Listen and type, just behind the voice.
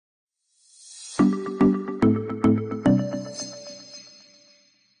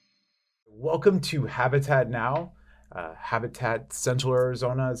Welcome to Habitat Now, Habitat Central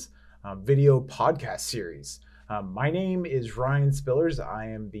Arizona's video podcast series. My name is Ryan Spillers. I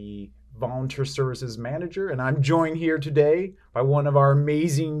am the Volunteer Services Manager, and I'm joined here today by one of our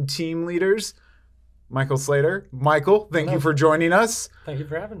amazing team leaders, Michael Slater. Michael, thank you for joining us. Thank you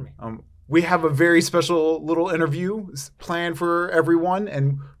for having me. We have a very special little interview planned for everyone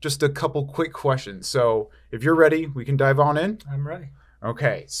and just a couple quick questions. So if you're ready, we can dive on in. I'm ready.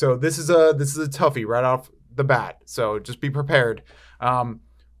 Okay, so this is a toughie right off the bat. So just be prepared.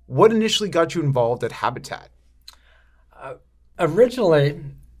 What initially got you involved at Habitat? Originally,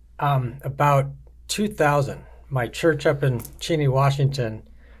 about 2000, my church up in Cheney, Washington,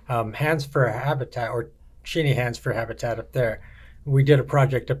 Hands for Habitat, or Cheney Hands for Habitat up there, we did a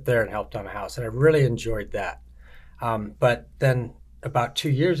project up there and helped on a house, and I really enjoyed that. But then about 2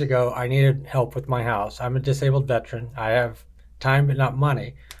 years ago, I needed help with my house. I'm a disabled veteran. I have time but not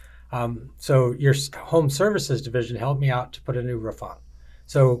money. So your home services division helped me out to put a new roof on.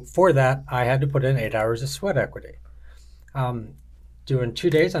 So for that, I had to put in 8 hours of sweat equity. Doing 2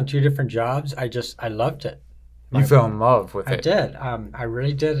 days on 2 different jobs, I loved it. You fell in love with it. I did. I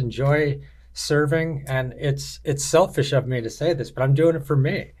really did enjoy serving, and it's selfish of me to say this, but I'm doing it for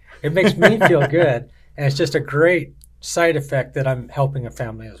me. It makes me feel good, and it's just a great side effect that I'm helping a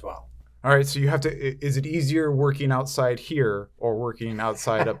family as well. All right, so you have to, is it easier working outside here or working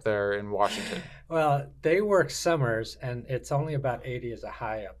outside up there in Washington? Well, they work summers, and it's only about 80 as a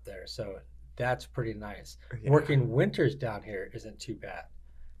high up there, so that's pretty nice. Yeah. Working winters down here isn't too bad,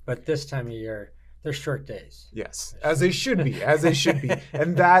 but this time of year, they're short days. Yes, as they should be, as they should be.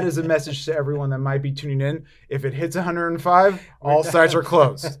 And that is a message to everyone that might be tuning in. If it hits 105, all sites are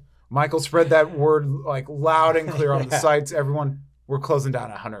closed. Michael spread that word like loud and clear on the sites. Everyone, we're closing down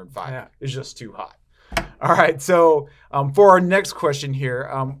at 105. Yeah. It's just too hot. All right, so for our next question here,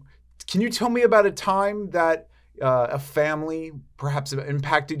 can you tell me about a time that a family perhaps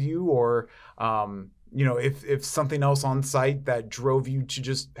impacted you, or if something else on site that drove you to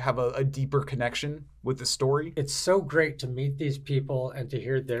just have a deeper connection with the story? It's so great to meet these people and to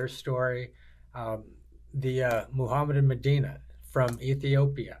hear their story. The Muhammad and Medina from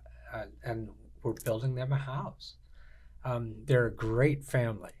Ethiopia, and we're building them a house. They're a great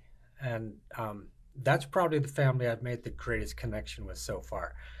family, and that's probably the family I've made the greatest connection with so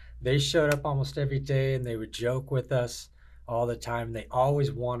far. They showed up almost every day, and they would joke with us all the time. They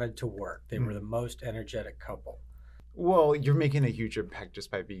always wanted to work. They were the most energetic couple. Well, you're making a huge impact just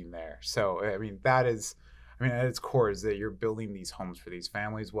by being there. So, at its core is that you're building these homes for these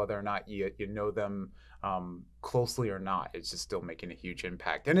families, whether or not you know them closely or not. It's just still making a huge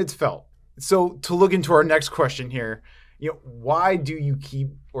impact, and it's felt. So, to look into our next question here, why do you keep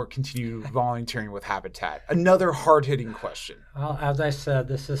or continue volunteering with Habitat? Another hard-hitting question. Well, as I said,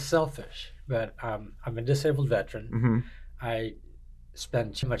 this is selfish, but I'm a disabled veteran. Mm-hmm. I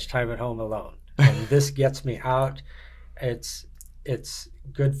spend too much time at home alone, and this gets me out. It's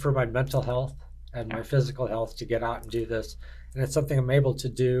good for my mental health and my physical health to get out and do this, and it's something I'm able to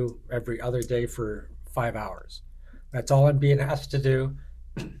do every other day for 5 hours. That's all I'm being asked to do,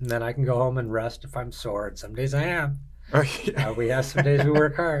 and then I can go home and rest if I'm sore, and some days I am. We have some days we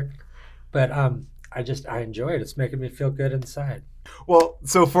work hard, but I enjoy it. It's making me feel good inside. Well,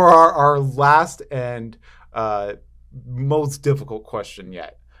 so for our last and most difficult question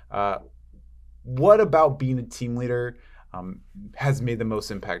yet. What about being a team leader has made the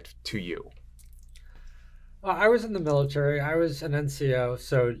most impact to you? Well, I was in the military. I was an NCO,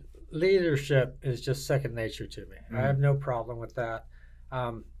 so leadership is just second nature to me. Mm-hmm. I have no problem with that.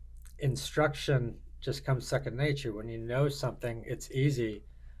 Instruction just comes second nature. When you know something, it's easy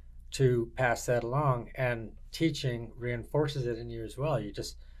to pass that along, and teaching reinforces it in you as well. You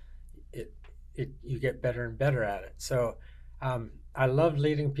get better and better at it. So I love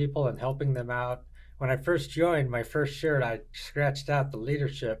leading people and helping them out. When I first joined, my first shirt, I scratched out the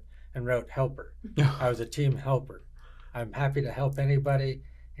leadership and wrote helper. I was a team helper. I'm happy to help anybody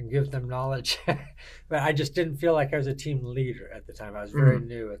and give them knowledge. But I just didn't feel like I was a team leader at the time. I was very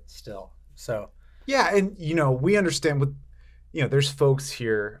new still. So yeah, and we understand with there's folks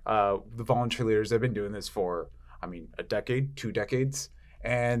here, the volunteer leaders that have been doing this for a decade, 2 decades.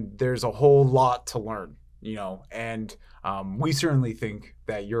 And there's a whole lot to learn, and we certainly think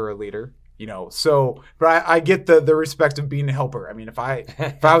that you're a leader, so, but I get the respect of being a helper. If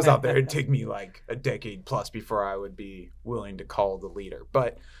I was out there, it'd take me like a decade plus before I would be willing to call the leader.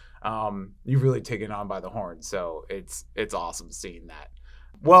 But you've really taken on by the horn. So it's awesome seeing that.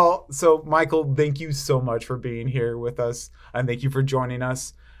 Well, so Michael, thank you so much for being here with us, and thank you for joining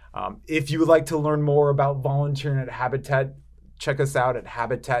us. If you would like to learn more about volunteering at Habitat, check us out at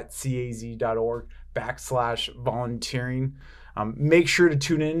habitatcaz.org/volunteering. Make sure to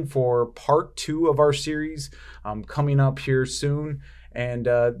tune in for part 2 of our series coming up here soon. And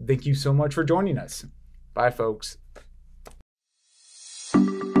thank you so much for joining us. Bye, folks.